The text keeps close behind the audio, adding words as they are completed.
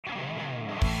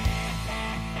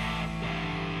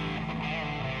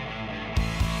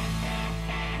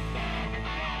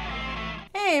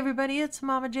Hey everybody, it's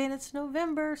Mama Jane. It's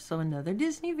November, so another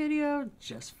Disney video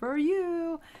just for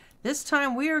you. This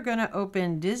time we are going to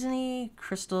open Disney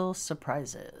Crystal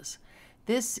Surprises.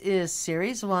 This is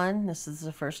Series 1. This is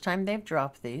the first time they've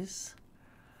dropped these.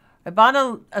 I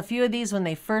bought a few of these when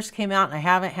they first came out, and I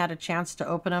haven't had a chance to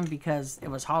open them because it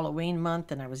was Halloween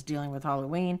month and I was dealing with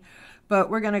Halloween.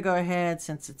 But we're going to go ahead,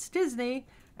 since it's Disney,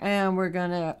 and we're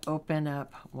going to open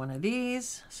up one of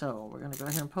these. So we're going to go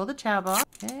ahead and pull the tab off.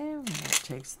 Okay, that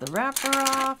takes the wrapper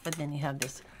off. And then you have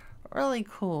this really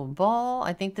cool ball.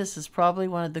 I think this is probably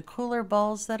one of the cooler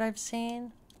balls that I've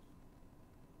seen.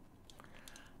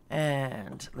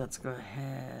 And let's go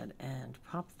ahead and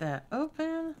pop that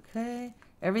open. Okay,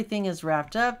 everything is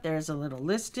wrapped up. There's a little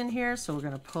list in here, so we're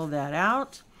going to pull that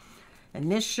out. And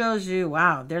this shows you,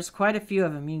 wow, there's quite a few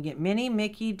of them. You can get Minnie,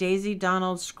 Mickey, Daisy,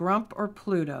 Donald, Scrump, or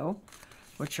Pluto,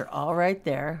 which are all right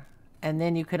there. And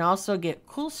then you can also get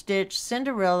Cool Stitch,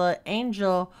 Cinderella,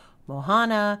 Angel,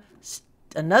 Mohana,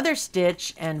 another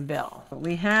Stitch, and Belle.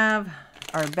 We have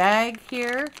our bag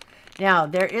here. Now,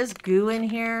 there is goo in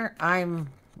here. I'm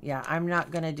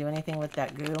not going to do anything with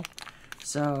that goo.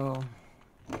 So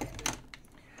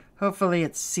hopefully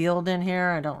it's sealed in here.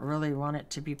 I don't really want it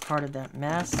to be part of that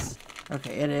mess.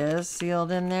 Okay, it is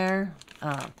sealed in there.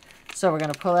 So we're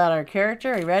going to pull out our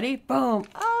character. Are you ready? Boom.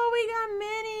 Oh, we got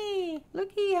Minnie.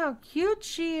 Looky how cute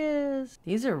she is.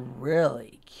 These are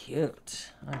really cute.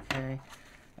 Okay.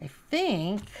 I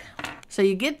think. So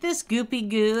you get this goopy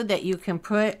goo that you can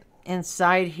put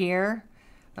inside here.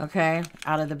 Okay.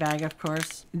 Out of the bag, of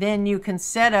course. Then you can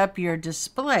set up your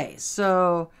display.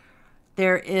 So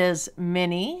there is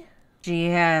Minnie. She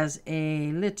has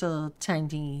a little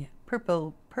tiny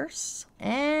purple purse.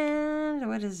 And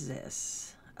what is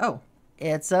this? Oh,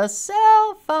 it's a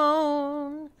cell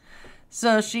phone.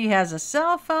 So she has a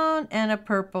cell phone and a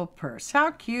purple purse.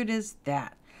 How cute is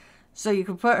that? So you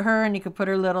can put her and you can put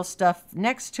her little stuff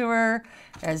next to her.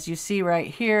 As you see right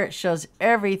here, it shows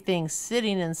everything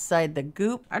sitting inside the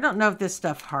goop. I don't know if this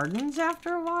stuff hardens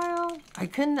after a while. I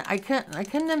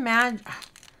couldn't imagine.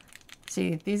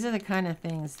 See, these are the kind of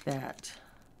things that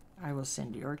I will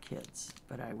send your kids,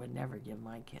 but I would never give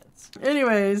my kids.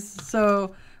 Anyways,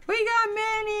 so we got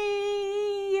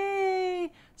Minnie!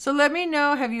 Yay! So let me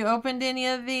know, have you opened any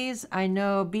of these? I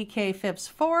know BK Phipps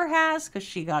 4 has, because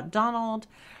she got Donald,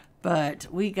 but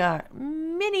we got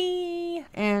Minnie.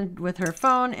 And with her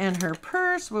phone and her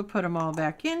purse, we'll put them all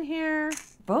back in here.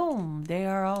 Boom, they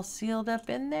are all sealed up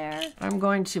in there. I'm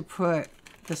going to put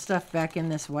the stuff back in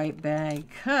this white bag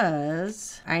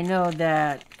because I know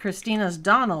that Christina's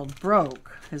Donald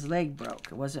broke. His leg broke.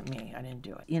 It wasn't me. I didn't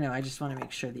do it. You know, I just want to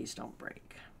make sure these don't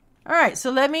break. All right, so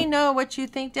let me know what you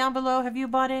think down below. Have you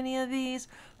bought any of these?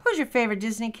 Who's your favorite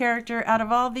Disney character out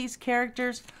of all these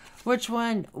characters? Which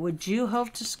one would you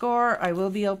hope to score? I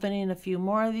will be opening a few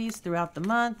more of these throughout the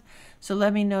month, so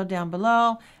let me know down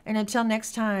below. And until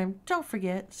next time, don't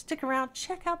forget, stick around,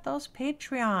 check out those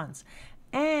Patreons.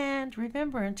 And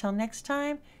remember, until next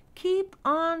time, keep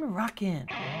on rocking.